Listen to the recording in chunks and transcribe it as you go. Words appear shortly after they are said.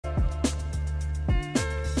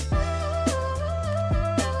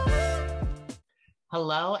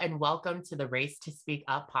Hello and welcome to the Race to Speak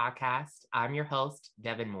Up podcast. I'm your host,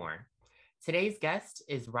 Devin Moore. Today's guest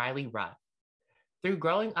is Riley Ruff. Through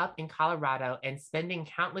growing up in Colorado and spending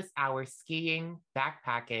countless hours skiing,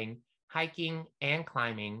 backpacking, hiking, and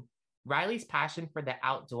climbing, Riley's passion for the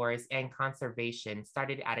outdoors and conservation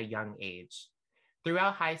started at a young age.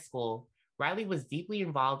 Throughout high school, Riley was deeply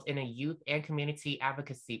involved in a youth and community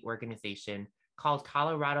advocacy organization called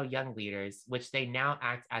Colorado Young Leaders, which they now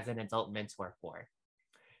act as an adult mentor for.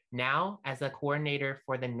 Now, as a coordinator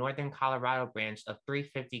for the Northern Colorado branch of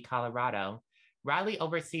 350 Colorado, Riley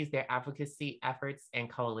oversees their advocacy efforts and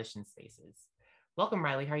coalition spaces. Welcome,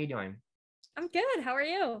 Riley. How are you doing? I'm good. How are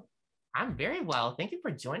you? I'm very well. Thank you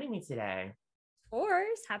for joining me today. Of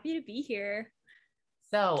course. Happy to be here.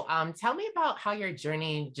 So, tell me about how your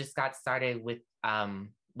journey just got started with,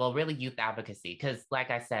 really youth advocacy. Because,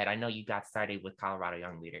 like I said, I know you got started with Colorado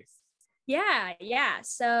Young Leaders. Yeah.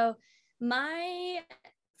 So, my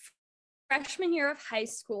freshman year of high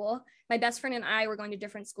school, my best friend and I were going to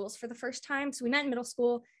different schools for the first time. So, we met in middle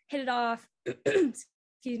school, hit it off,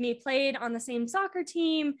 played on the same soccer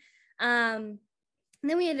team. And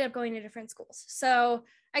then we ended up going to different schools. So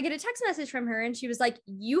I get a text message from her and she was like,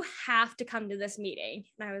 "You have to come to this meeting."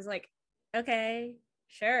 And I was like, "Okay,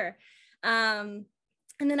 sure." And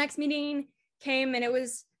the next meeting came and it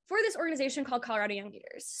was for this organization called Colorado Young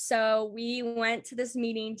Leaders. So we went to this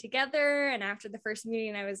meeting together. And after the first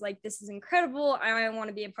meeting, I was like, "This is incredible. I want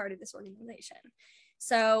to be a part of this organization."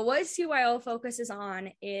 So what CYO focuses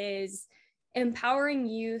on is empowering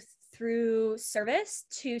youth through service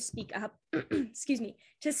to speak up,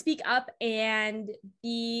 to speak up and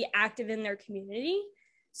be active in their community.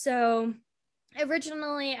 So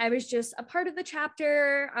originally I was just a part of the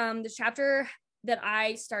chapter. The chapter that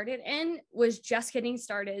I started in was just getting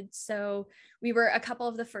started. So we were a couple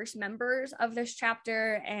of the first members of this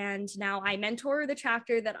chapter, and now I mentor the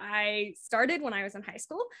chapter that I started when I was in high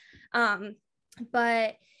school.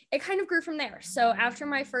 But it kind of grew from there. So after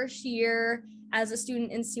my first year as a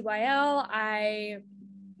student in CYL, I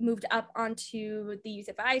moved up onto the youth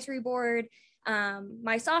advisory board.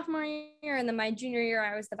 My sophomore year, and then my junior year,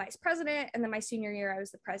 I was the vice president, and then my senior year, I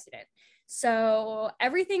was the president. So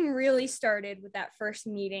everything really started with that first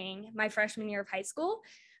meeting, my freshman year of high school,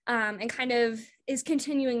 and kind of is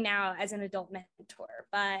continuing now as an adult mentor.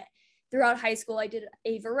 But throughout high school, I did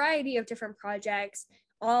a variety of different projects,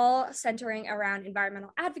 all centering around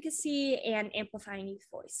environmental advocacy and amplifying youth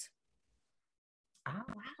voice. Oh,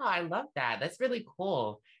 wow. I love that. That's really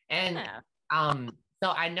cool. And Yeah.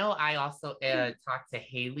 so I know I also talked to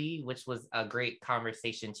Haley, which was a great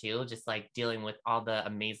conversation too, just like dealing with all the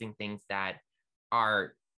amazing things that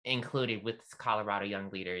are included with Colorado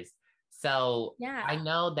Young Leaders. So Yeah. I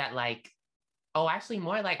know that actually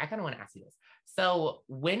more like I kind of want to ask you this. So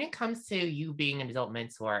when it comes to you being an adult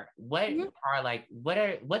mentor, what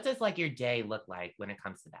does like your day look like when it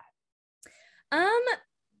comes to that? Um,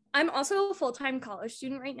 I'm also a full-time college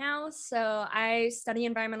student right now. So I study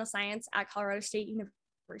environmental science at Colorado State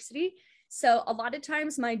University. So a lot of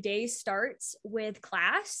times my day starts with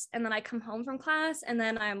class, and then I come home from class, and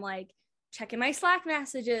then I'm like checking my Slack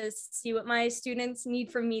messages, see what my students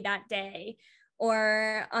need from me that day.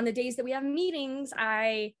 Or on the days that we have meetings,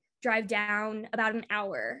 I drive down about an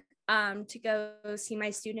hour to go see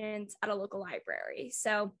my students at a local library.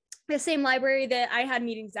 So the same library that I had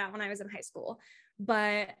meetings at when I was in high school.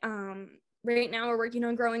 But right now we're working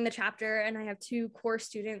on growing the chapter, and I have two core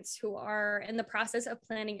students who are in the process of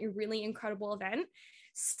planning a really incredible event.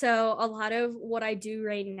 So a lot of what I do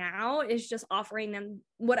right now is just offering them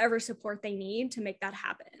whatever support they need to make that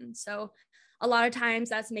happen. So a lot of times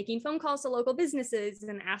that's making phone calls to local businesses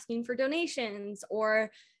and asking for donations,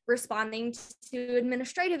 or responding to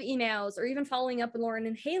administrative emails, or even following up with Lauren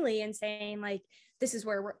and Haley and saying like, "This is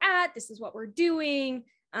where we're at, this is what we're doing.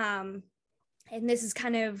 And this is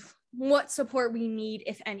kind of what support we need,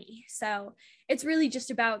 if any." So it's really just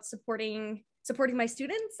about supporting my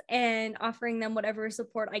students and offering them whatever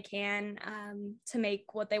support I can to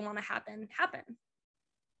make what they want to happen.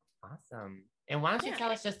 Awesome. And why don't you Yeah.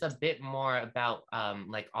 tell us just a bit more about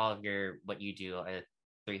like all of what you do at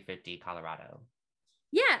 350 Colorado?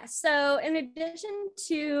 Yeah. So, in addition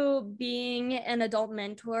to being an adult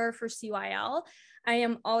mentor for CYL, I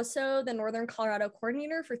am also the Northern Colorado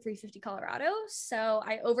coordinator for 350 Colorado. So,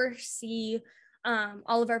 I oversee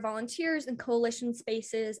all of our volunteers and coalition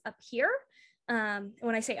spaces up here.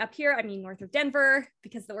 When I say up here, I mean north of Denver,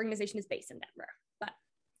 because the organization is based in Denver. But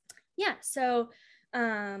yeah, so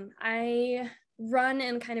I run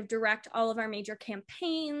and kind of direct all of our major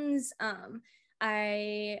campaigns.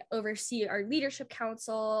 I oversee our leadership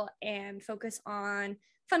council and focus on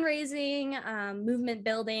fundraising, movement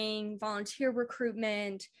building, volunteer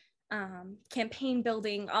recruitment, campaign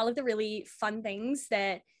building, all of the really fun things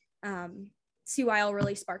that CYL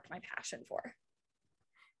really sparked my passion for.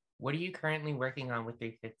 What are you currently working on with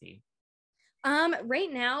 350?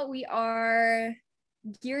 Right now we are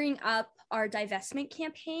gearing up our divestment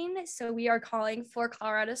campaign. So we are calling for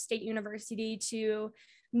Colorado State University to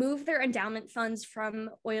move their endowment funds from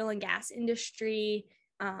oil and gas industry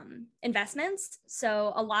investments.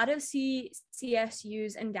 So a lot of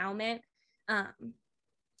CSU's endowment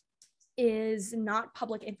is not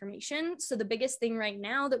public information. So the biggest thing right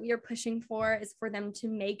now that we are pushing for is for them to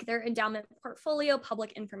make their endowment portfolio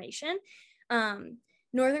public information.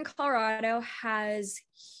 Northern Colorado has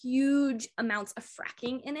huge amounts of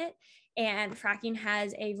fracking in it, and fracking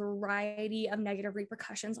has a variety of negative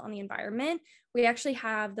repercussions on the environment. We actually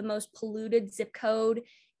have the most polluted zip code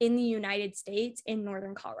in the United States in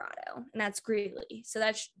Northern Colorado, and that's Greeley. So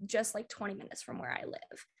that's just like 20 minutes from where I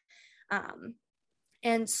live.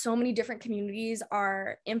 And so many different communities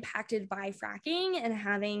are impacted by fracking, and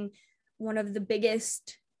having one of the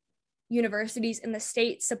biggest universities in the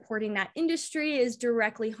state supporting that industry is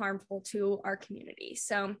directly harmful to our community.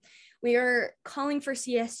 So we are calling for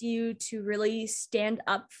CSU to really stand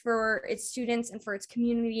up for its students and for its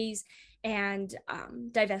communities and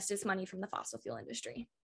divest its money from the fossil fuel industry.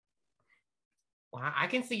 Wow, I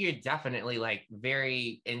can see you're definitely like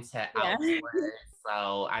very into outdoors.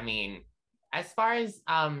 So, I mean, as far as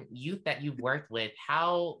youth that you've worked with,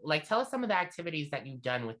 how, like, tell us some of the activities that you've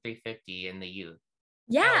done with 350 and the youth.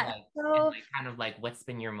 Yeah. So, like, kind of like what's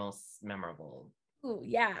been your most memorable? Oh,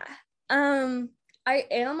 yeah. I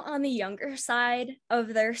am on the younger side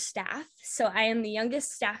of their staff. So I am the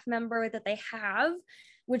youngest staff member that they have,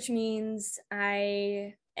 which means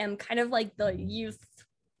I am kind of like the youth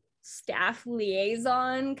staff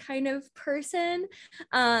liaison kind of person,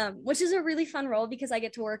 which is a really fun role because I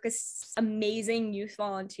get to work with amazing youth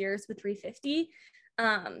volunteers with 350.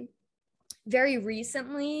 Very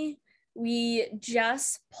recently, we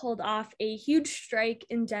just pulled off a huge strike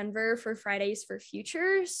in Denver for Fridays for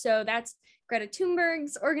Future. So that's Greta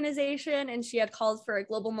Thunberg's organization, and she had called for a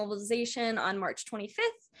global mobilization on March 25th.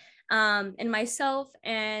 And myself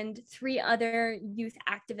and 3 other youth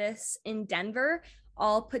activists in Denver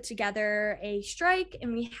all put together a strike,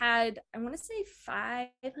 and we had, I want to say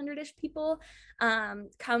 500-ish people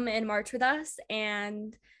come and march with us,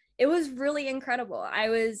 and it was really incredible. I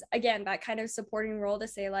was, again, that kind of supporting role to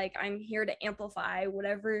say, like, I'm here to amplify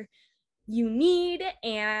whatever you need.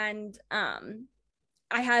 And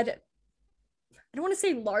I had, I don't want to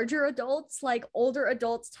say larger adults, like older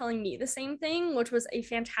adults telling me the same thing, which was a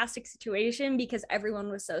fantastic situation because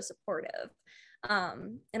everyone was so supportive.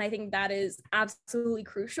 And I think that is absolutely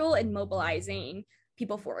crucial in mobilizing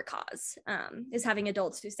people for a cause, is having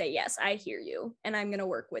adults who say, yes, I hear you and I'm going to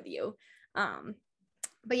work with you.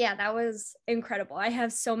 But yeah, that was incredible. I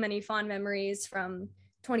have so many fond memories from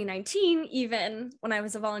 2019, even when I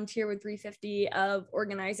was a volunteer with 350, of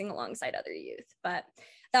organizing alongside other youth. But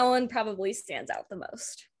that one probably stands out the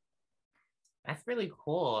most. That's really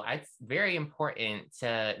cool. It's very important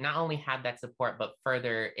to not only have that support, but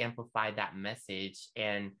further amplify that message.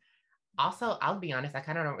 And also, I'll be honest, I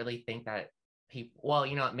kind of don't really think that people, well,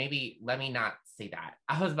 you know, maybe let me not say that.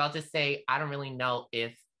 I was about to say, I don't really know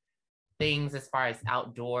if things as far as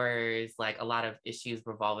outdoors, like a lot of issues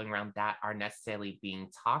revolving around that are necessarily being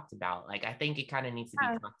talked about. Like, I think it kind of needs to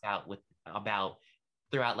be talked out about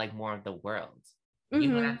throughout like more of the world. You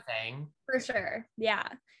know what I'm saying? For sure. Yeah.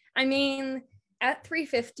 I mean, at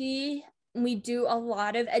 350, we do a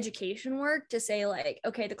lot of education work to say, like,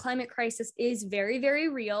 okay, the climate crisis is very, very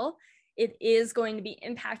real. It is going to be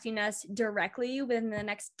impacting us directly within the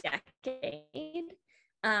next decade.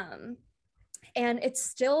 And it's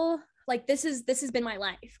still like, this has been my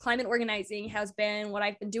life. Climate organizing has been what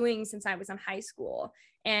I've been doing since I was in high school.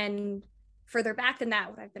 And further back than that,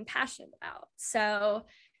 what I've been passionate about. So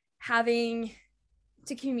having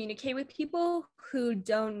to communicate with people who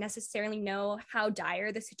don't necessarily know how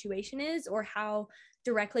dire the situation is or how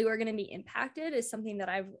directly we're going to be impacted is something that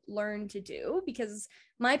I've learned to do, because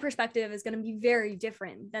my perspective is going to be very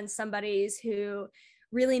different than somebody's who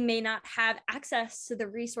really may not have access to the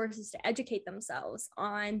resources to educate themselves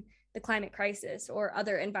on the climate crisis or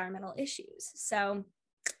other environmental issues. So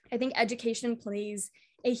I think education plays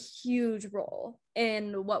a huge role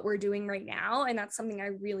in what we're doing right now. And that's something I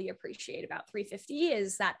really appreciate about 350,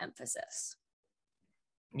 is that emphasis.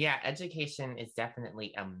 Yeah, education is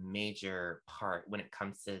definitely a major part when it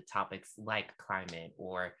comes to topics like climate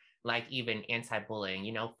or like even anti-bullying,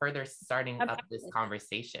 you know, further starting up this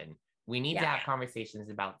conversation We need to have conversations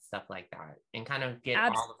about stuff like that and kind of get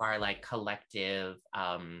all of our like collective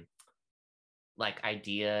like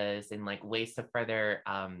ideas and like ways to further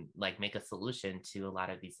like make a solution to a lot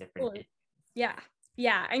of these different issues.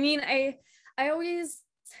 Yeah. I mean, I always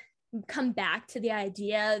come back to the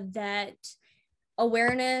idea that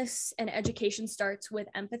awareness and education starts with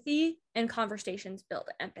empathy, and conversations build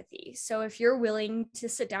empathy. So if you're willing to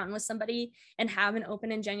sit down with somebody and have an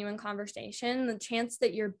open and genuine conversation, the chance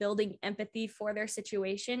that you're building empathy for their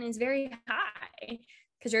situation is very high,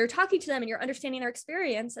 because you're talking to them and you're understanding their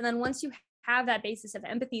experience. And then once you have that basis of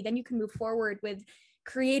empathy, then you can move forward with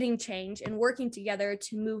creating change and working together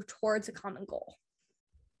to move towards a common goal.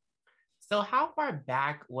 So how far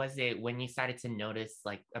back was it when you started to notice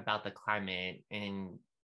like about the climate and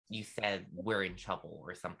you said we're in trouble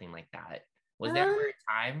or something like that? Was there ever a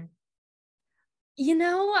time? You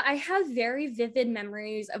know, I have very vivid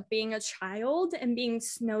memories of being a child and being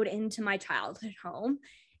snowed into my childhood home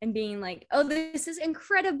and being like, oh, this is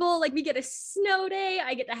incredible. Like, we get a snow day.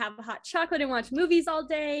 I get to have a hot chocolate and watch movies all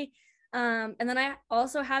day. And then I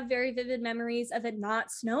also have very vivid memories of it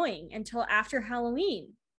not snowing until after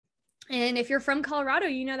Halloween. And if you're from Colorado,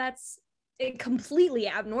 you know that's completely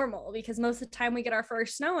abnormal, because most of the time we get our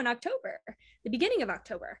first snow in October, the beginning of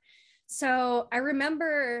October. So I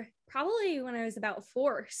remember probably when I was about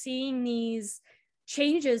 4, seeing these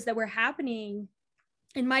changes that were happening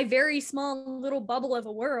in my very small little bubble of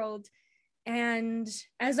a world. And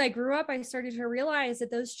as I grew up, I started to realize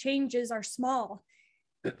that those changes are small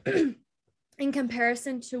in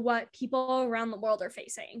comparison to what people around the world are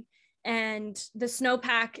facing. And the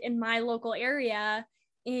snowpack in my local area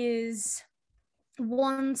is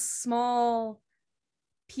one small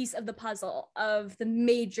piece of the puzzle of the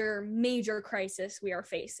major crisis we are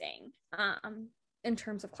facing in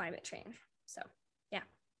terms of climate change. So, yeah.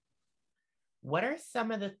 What are some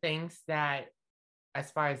of the things that, as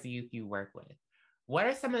far as the youth you work with, what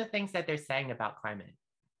are some of the things that they're saying about climate?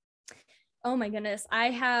 Oh my goodness. I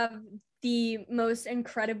have the most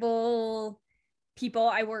incredible people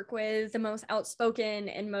I work with, the most outspoken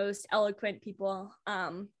and most eloquent people.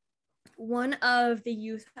 One of the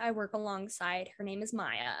youth I work alongside, her name is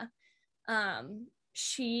Maya.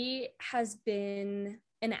 She has been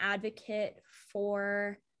an advocate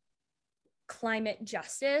for climate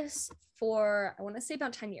justice for, I want to say,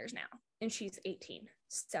 about 10 years now, and she's 18.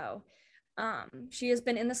 So she has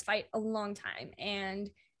been in this fight a long time, and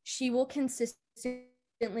she will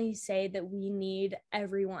consistently say that we need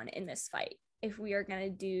everyone in this fight if we are going to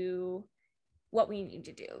do what we need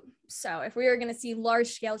to do. So if we are going to see large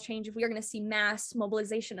scale change, if we are going to see mass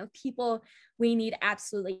mobilization of people, we need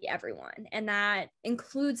absolutely everyone. And that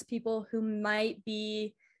includes people who might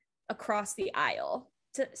be across the aisle,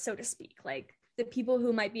 so to speak, like the people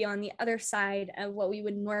who might be on the other side of what we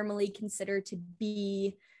would normally consider to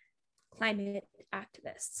be climate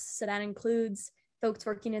activists. So that includes folks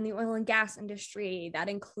working in the oil and gas industry. That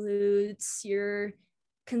includes your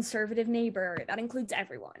conservative neighbor. That includes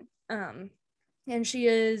everyone. And she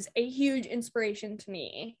is a huge inspiration to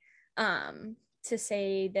me, to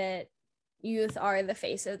say that youth are the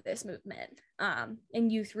face of this movement,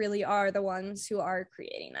 and youth really are the ones who are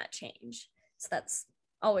creating that change. So that's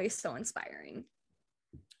always so inspiring.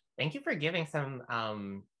 Thank you for giving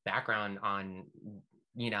some background on,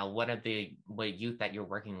 what youth that you're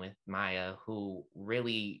working with, Maya, who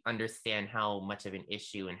really understand how much of an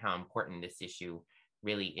issue and how important this issue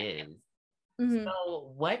really is. Mm-hmm.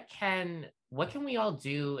 So what can we all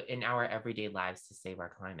do in our everyday lives to save our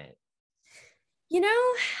climate?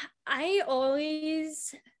 I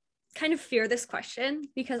always kind of fear this question,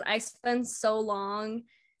 because I spent so long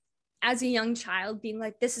as a young child being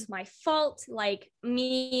like, this is my fault. Like,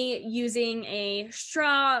 me using a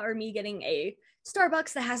straw or me getting a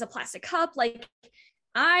Starbucks that has a plastic cup, like,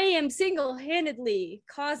 I am single-handedly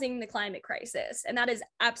causing the climate crisis. And that is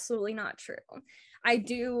absolutely not true. I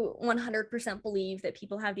do 100% believe that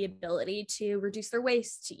people have the ability to reduce their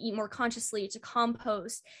waste, to eat more consciously, to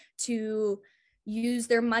compost, to use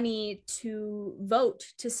their money to vote,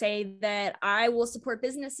 to say that I will support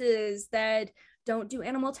businesses that don't do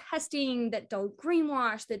animal testing, that don't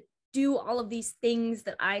greenwash, that do all of these things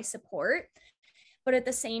that I support. But at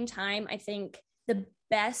the same time, I think the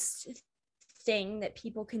best thing that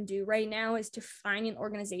people can do right now is to find an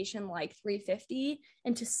organization like 350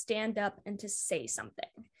 and to stand up and to say something.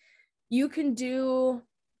 You can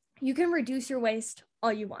reduce your waste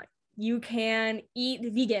all you want. You can eat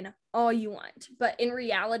vegan all you want. But in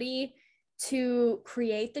reality, to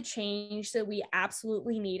create the change that we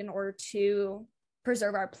absolutely need in order to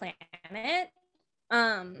preserve our planet,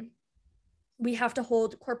 we have to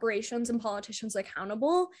hold corporations and politicians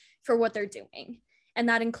accountable for what they're doing. And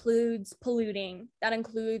that includes polluting, that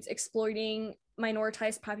includes exploiting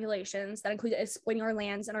minoritized populations, that includes exploiting our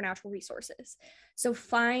lands and our natural resources. So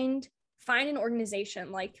find an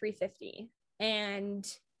organization like 350. And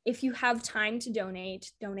if you have time to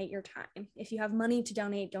donate your time. If you have money to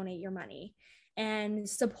donate your money. And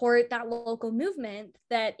support that local movement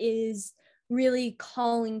that is really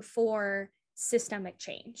calling for systemic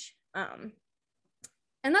change. And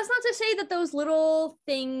that's not to say that those little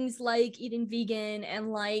things like eating vegan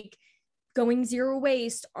and like going zero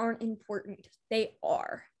waste aren't important. They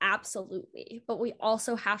are, absolutely. But we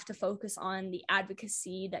also have to focus on the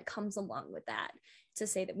advocacy that comes along with that to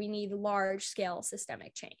say that we need large scale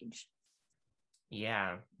systemic change.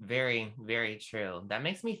 Yeah, very, very true. That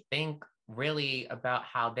makes me think really about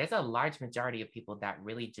how there's a large majority of people that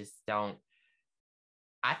really just don't.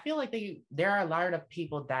 I feel like there are a lot of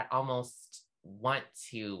people that almost want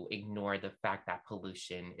to ignore the fact that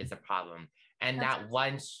pollution is a problem. And that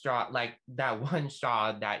one straw, like that one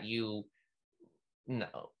straw that you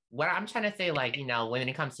know, what I'm trying to say, like, you know, when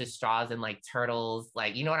it comes to straws and like turtles,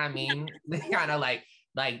 like, you know what I mean? They kind of like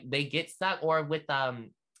they get stuck, or with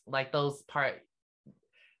like those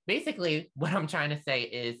basically what I'm trying to say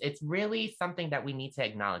is it's really something that we need to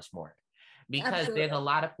acknowledge more, because Absolutely. there's a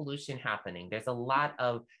lot of pollution happening. There's a lot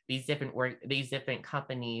of these different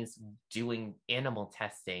companies doing animal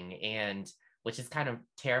testing, and which is kind of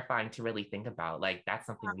terrifying to really think about. Like, that's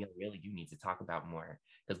something we really do need to talk about more,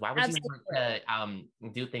 because why would you want to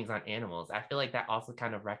do things on animals? I feel like that also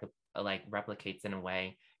kind of replicates in a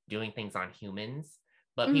way doing things on humans,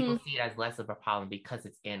 but people see it as less of a problem because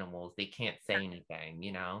it's animals. They can't say anything,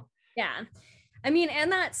 you know? Yeah. I mean,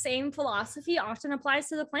 and that same philosophy often applies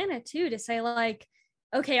to the planet too, to say like,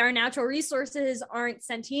 okay, our natural resources aren't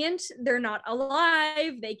sentient. They're not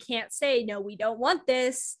alive. They can't say, no, we don't want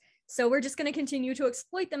this. So we're just going to continue to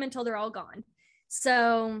exploit them until they're all gone.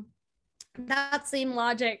 So that same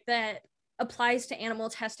logic that applies to animal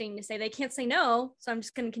testing to say they can't say no, so I'm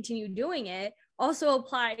just going to continue doing it, also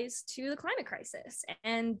applies to the climate crisis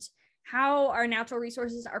and how our natural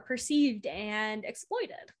resources are perceived and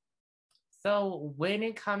exploited. So when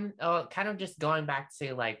it comes, kind of just going back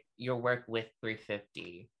to like your work with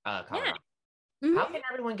 350 Colorado, how can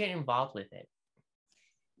everyone get involved with it?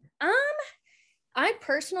 I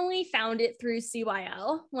personally found it through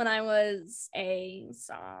CYL when I was a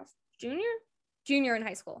junior in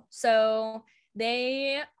high school. So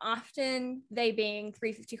they being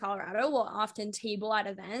 350 Colorado, will often table at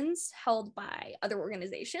events held by other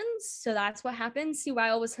organizations. So that's what happened.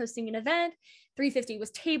 CYL was hosting an event, 350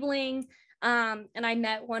 was tabling, and I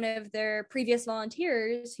met one of their previous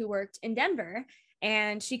volunteers who worked in Denver,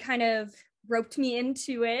 and she kind of roped me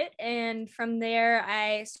into it. And from there,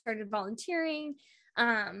 I started volunteering.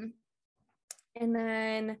 And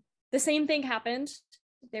then the same thing happened.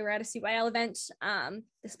 They were at a CYL event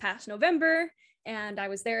this past November, and I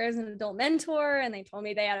was there as an adult mentor, and they told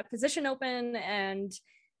me they had a position open, and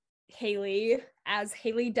Haley, as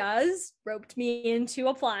Haley does, roped me into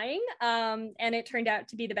applying, and it turned out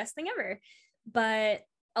to be the best thing ever. But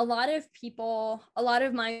a lot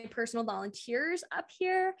of my personal volunteers up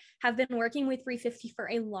here have been working with 350 for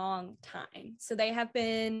a long time. So they have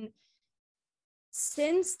been,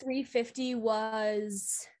 since 350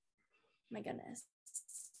 was, my goodness,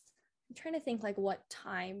 I'm trying to think like what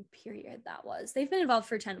time period that was. They've been involved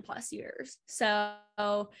for 10 plus years. So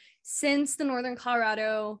since the Northern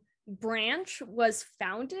Colorado branch was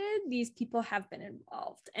founded, these people have been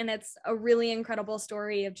involved. And it's a really incredible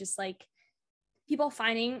story of just like people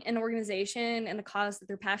finding an organization and a cause that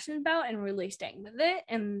they're passionate about and really staying with it.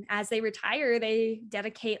 And as they retire, they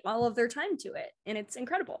dedicate all of their time to it. And it's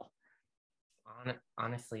incredible.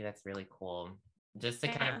 Honestly, that's really cool. Just to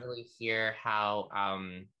kind of really hear how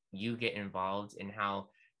you get involved and how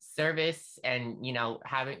service and, you know,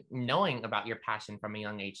 knowing about your passion from a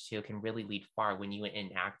young age too can really lead far when you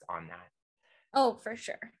enact on that. Oh, for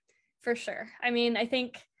sure. For sure. I mean, I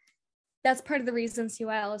think that's part of the reason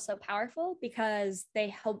CYL is so powerful, because they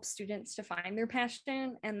help students to find their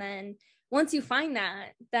passion. And then once you find that,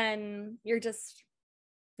 then you're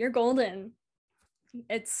golden.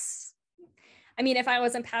 I mean, if I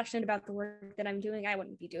wasn't passionate about the work that I'm doing, I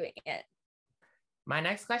wouldn't be doing it. My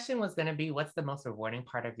next question was going to be, what's the most rewarding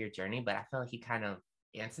part of your journey? But I feel like you kind of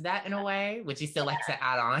answered that in a way. Would you still like to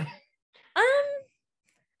add on?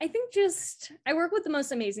 I think I work with the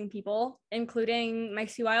most amazing people, including my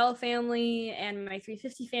CYL family and my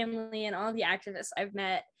 350 family and all the activists I've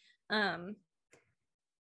met.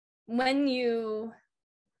 When you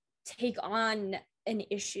take on an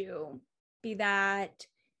issue, be that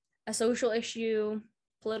a social issue,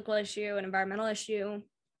 political issue, an environmental issue,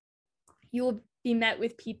 you will be met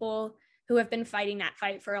with people who have been fighting that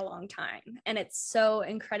fight for a long time. And it's so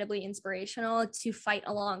incredibly inspirational to fight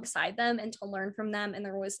alongside them and to learn from them and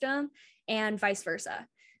their wisdom, and vice versa.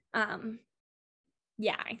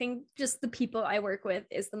 Yeah, I think just the people I work with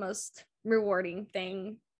is the most rewarding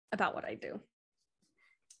thing about what I do.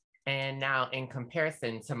 And now, in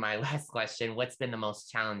comparison to my last question, what's been the most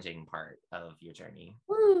challenging part of your journey?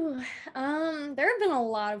 Ooh, there have been a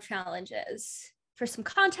lot of challenges. For some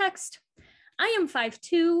context, I am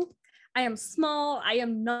 5'2". I am small. I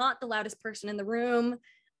am not the loudest person in the room.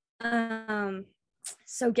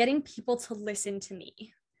 So getting people to listen to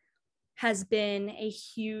me has been a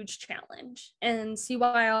huge challenge. And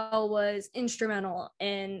CYL was instrumental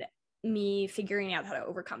in me figuring out how to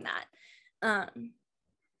overcome that.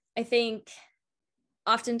 I think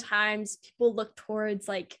oftentimes people look towards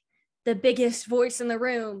like the biggest voice in the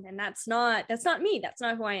room, and that's not me. That's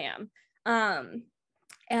not who I am.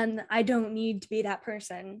 And I don't need to be that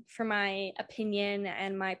person for my opinion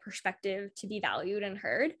and my perspective to be valued and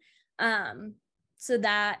heard. So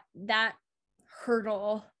that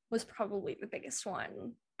hurdle was probably the biggest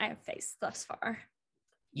one I have faced thus far.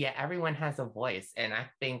 Yeah, everyone has a voice. And I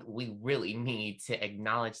think we really need to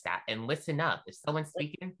acknowledge that and listen up. If someone's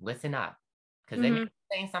speaking, listen up. Because they may be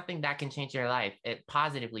saying something that can change your life. It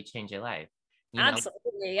positively change your life.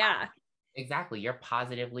 Absolutely, yeah. Exactly. You're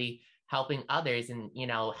positively helping others and,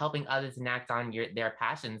 helping others enact on their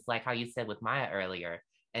passions, like how you said with Maya earlier,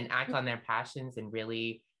 and act on their passions and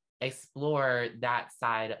really explore that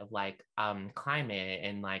side of like climate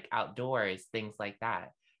and like outdoors, things like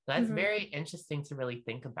that. So that's very interesting to really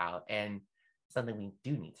think about, and something we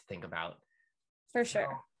do need to think about. For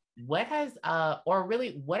sure. What has,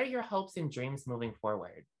 what are your hopes and dreams moving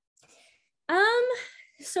forward?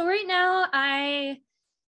 So right now I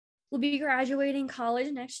will be graduating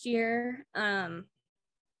college next year. And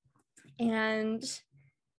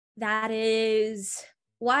that is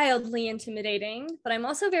wildly intimidating, but I'm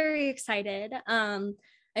also very excited.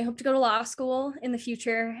 I hope to go to law school in the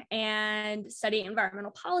future and study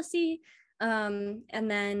environmental policy. And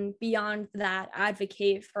then beyond that,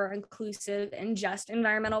 advocate for inclusive and just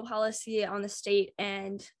environmental policy on the state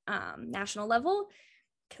and national level,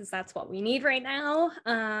 because that's what we need right now.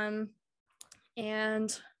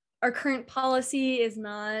 And our current policy is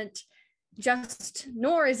not just,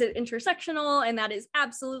 nor is it intersectional, and that is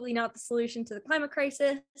absolutely not the solution to the climate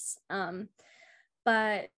crisis.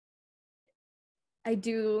 But I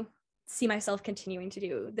do see myself continuing to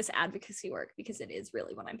do this advocacy work because it is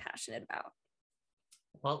really what I'm passionate about.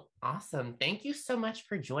 Well, awesome. Thank you so much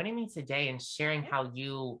for joining me today and sharing how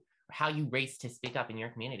you race to speak up in your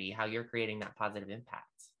community, how you're creating that positive impact.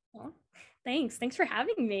 Well, thanks for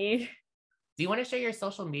having me. Do you want to share your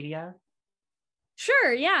social media?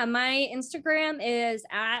 Sure. Yeah. My Instagram is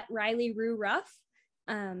at Riley Rue Ruff,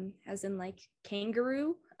 as in like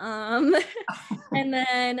kangaroo. And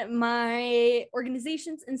then my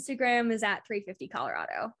organization's Instagram is at 350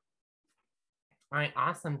 Colorado. All right.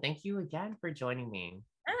 Awesome. Thank you again for joining me.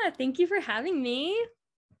 Thank you for having me.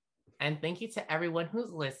 And thank you to everyone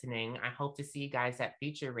who's listening. I hope to see you guys at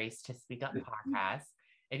future Race to Speak Up podcast.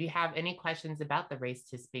 If you have any questions about the Race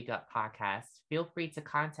to Speak Up podcast, feel free to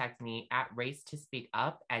contact me at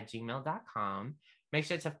racetospeakup@gmail.com. Make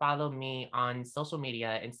sure to follow me on social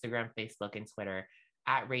media, Instagram, Facebook, and Twitter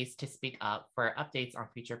at Race to Speak Up for updates on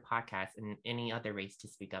future podcasts and any other Race to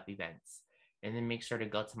Speak Up events. And then make sure to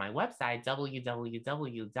go to my website,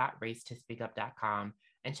 www.racetospeakup.com,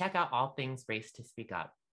 and check out all things Race to Speak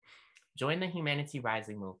Up. Join the Humanity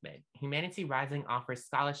Rising movement. Humanity Rising offers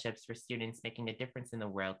scholarships for students making a difference in the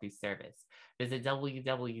world through service. Visit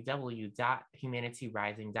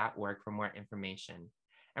www.humanityrising.org for more information.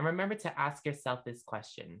 And remember to ask yourself this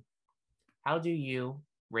question: how do you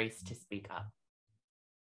race to speak up?